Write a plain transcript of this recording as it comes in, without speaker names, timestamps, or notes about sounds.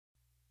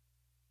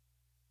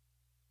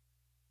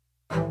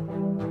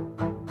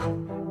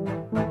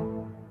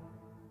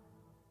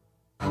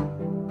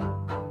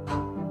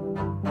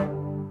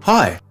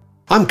Hi,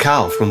 I'm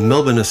Carl from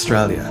Melbourne,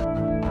 Australia.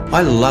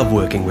 I love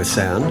working with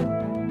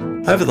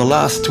sound. Over the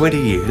last 20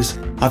 years,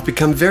 I've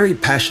become very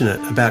passionate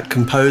about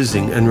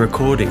composing and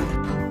recording.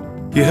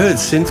 You heard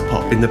synth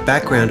pop in the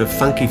background of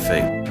Funky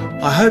Feet.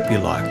 I hope you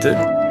liked it.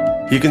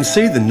 You can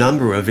see the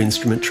number of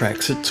instrument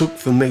tracks it took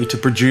for me to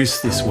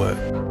produce this work.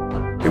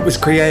 It was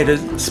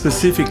created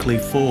specifically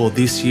for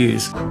this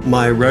year's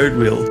My Road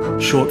Reel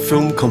short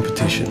film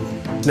competition.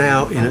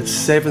 Now in its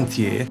 7th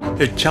year,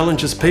 it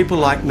challenges people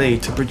like me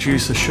to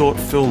produce a short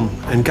film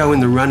and go in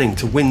the running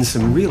to win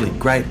some really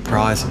great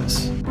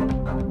prizes.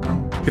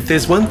 If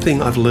there's one thing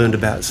I've learned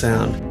about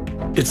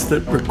sound, it's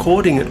that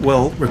recording it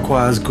well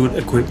requires good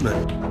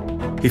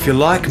equipment. If you're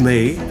like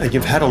me and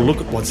you've had a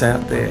look at what's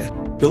out there,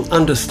 you'll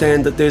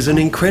understand that there's an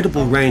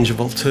incredible range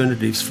of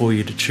alternatives for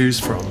you to choose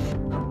from.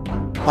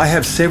 I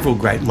have several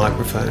great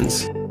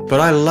microphones, but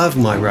I love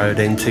my Rode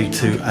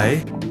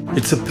NT2A.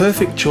 It's a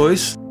perfect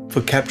choice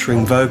for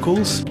capturing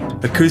vocals,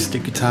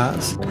 acoustic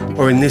guitars,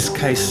 or in this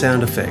case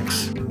sound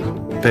effects.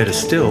 Better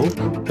still,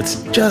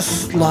 it's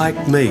just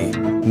like me,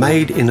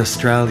 made in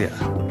Australia.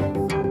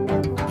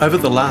 Over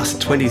the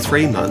last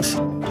 23 months,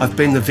 I've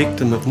been the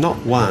victim of not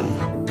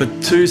one,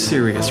 but 2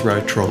 serious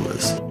road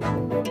traumas.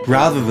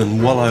 Rather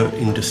than wallow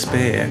in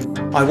despair,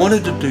 I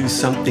wanted to do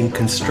something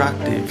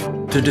constructive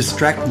to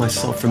distract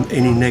myself from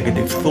any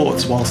negative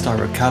thoughts whilst I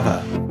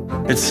recover.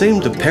 It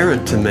seemed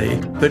apparent to me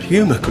that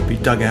humour could be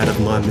dug out of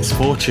my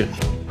misfortune.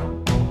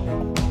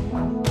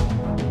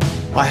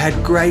 I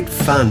had great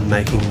fun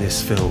making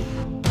this film.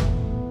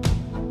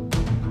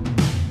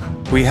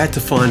 We had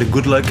to find a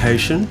good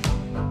location,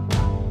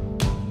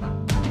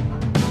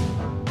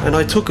 and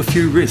I took a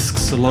few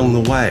risks along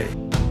the way.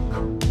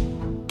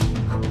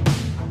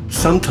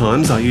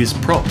 Sometimes I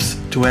used props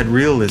to add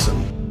realism.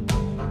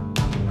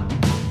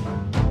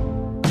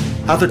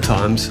 Other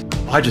times,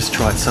 I just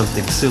tried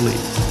something silly.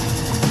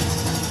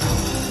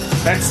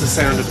 That's the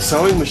sound of a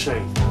sewing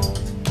machine.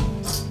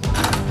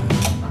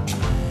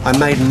 I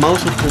made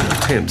multiple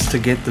attempts to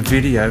get the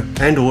video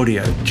and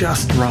audio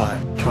just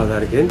right. Try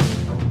that again.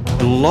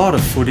 A lot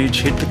of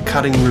footage hit the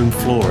cutting room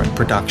floor at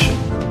production.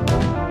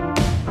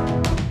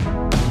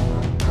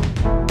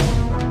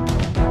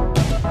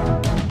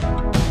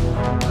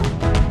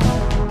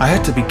 I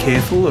had to be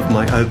careful of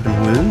my open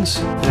wounds,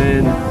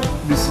 and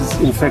this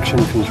is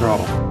infection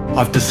control.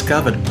 I've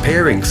discovered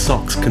pairing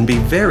socks can be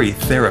very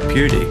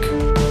therapeutic.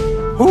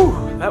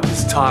 Whew, that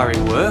was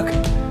tiring work.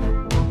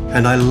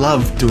 And I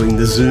love doing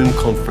the Zoom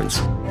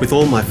conference with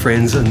all my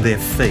friends and their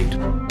feet.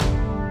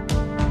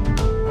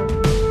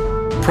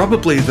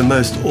 Probably the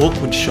most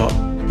awkward shot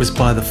was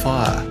by the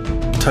fire,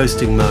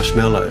 toasting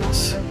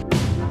marshmallows.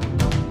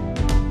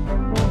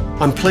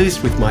 I'm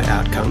pleased with my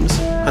outcomes,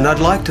 and I'd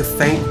like to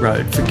thank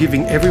Rode for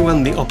giving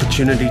everyone the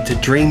opportunity to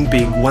dream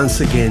big once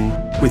again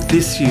with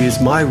this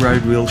year's My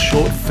Road Reel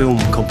short film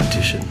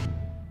competition.